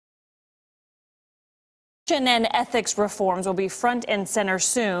And ethics reforms will be front and center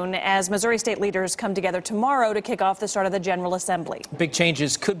soon as Missouri state leaders come together tomorrow to kick off the start of the General Assembly. Big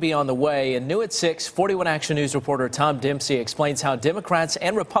changes could be on the way. And new at 6, 41 Action News reporter Tom Dempsey explains how Democrats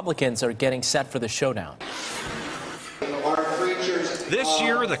and Republicans are getting set for the showdown. This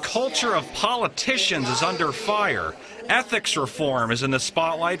year, the culture of politicians is under fire. Ethics reform is in the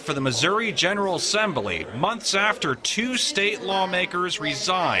spotlight for the Missouri General Assembly, months after 2 state lawmakers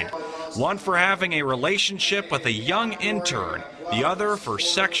resigned. One for having a relationship with a young intern, the other for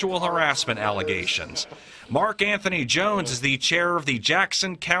sexual harassment allegations. Mark Anthony Jones is the chair of the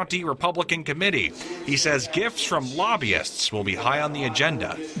Jackson County Republican Committee. He says gifts from lobbyists will be high on the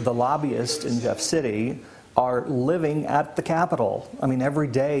agenda. The lobbyists in Jeff City are living at the Capitol. I mean, every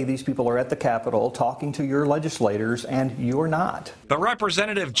day these people are at the Capitol talking to your legislators, and you're not. But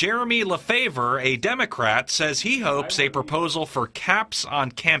Representative Jeremy LaFavor, a Democrat, says he hopes a proposal for caps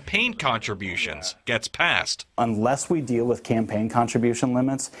on campaign contributions gets passed. Unless we deal with campaign contribution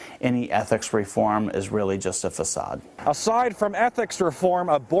limits, any ethics reform is really just a facade. Aside from ethics reform,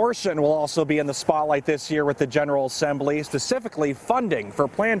 abortion will also be in the spotlight this year with the General Assembly, specifically funding for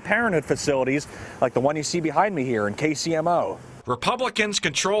Planned Parenthood facilities like the one you see behind me here in KCMO. Republicans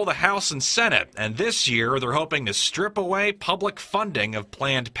control the House and Senate, and this year they're hoping to strip away public funding of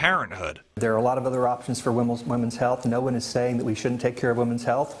Planned Parenthood. There are a lot of other options for women's health. No one is saying that we shouldn't take care of women's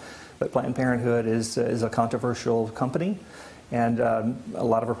health, but Planned Parenthood is a controversial company, and a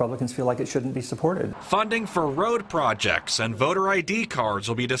lot of Republicans feel like it shouldn't be supported. Funding for road projects and voter ID cards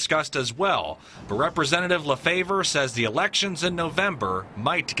will be discussed as well, but Representative LaFavor says the elections in November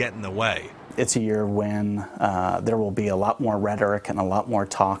might get in the way. It's a year when there will be a lot more rhetoric and a lot more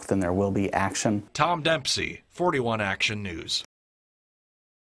talk than there will be action. Tom Dempsey, 41 Action News.